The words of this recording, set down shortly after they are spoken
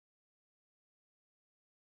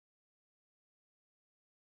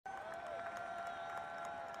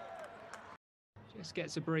Just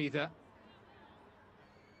gets a breather.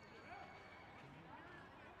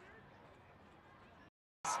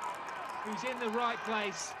 Who's in the right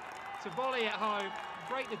place to volley at home,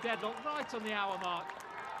 break the deadlock right on the hour mark.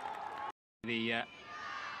 The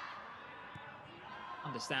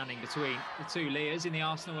understanding between the two Lias in the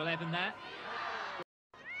Arsenal 11 there.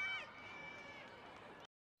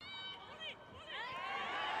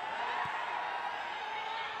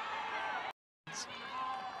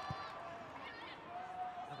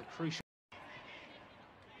 Another crucial.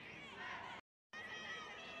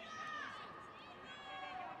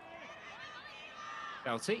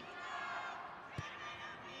 Walti.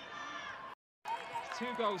 2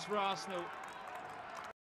 goals for Arsenal.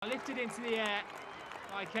 Lifted into the air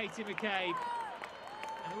by Katie McCabe.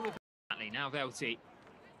 And all of now Walti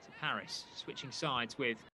to Paris, switching sides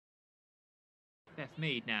with Beth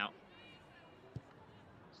Mead now.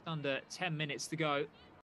 Just under 10 minutes to go.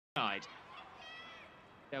 Walti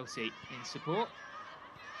in support.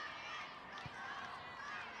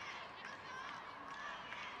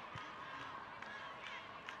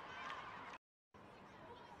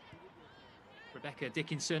 Rebecca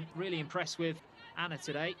Dickinson, really impressed with Anna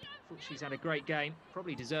today. Thought she's had a great game,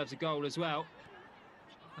 probably deserves a goal as well.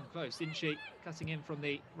 Come close, didn't she? Cutting in from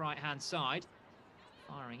the right-hand side,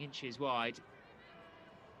 firing inches wide.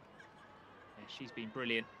 Yeah, she's been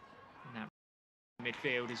brilliant in that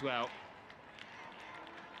midfield as well.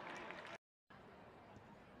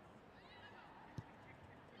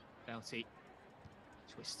 Walti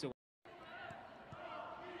twists away.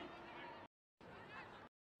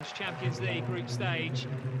 Champions League group stage.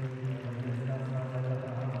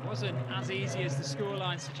 It wasn't as easy as the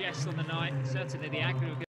scoreline suggests on the night. Certainly the aggregate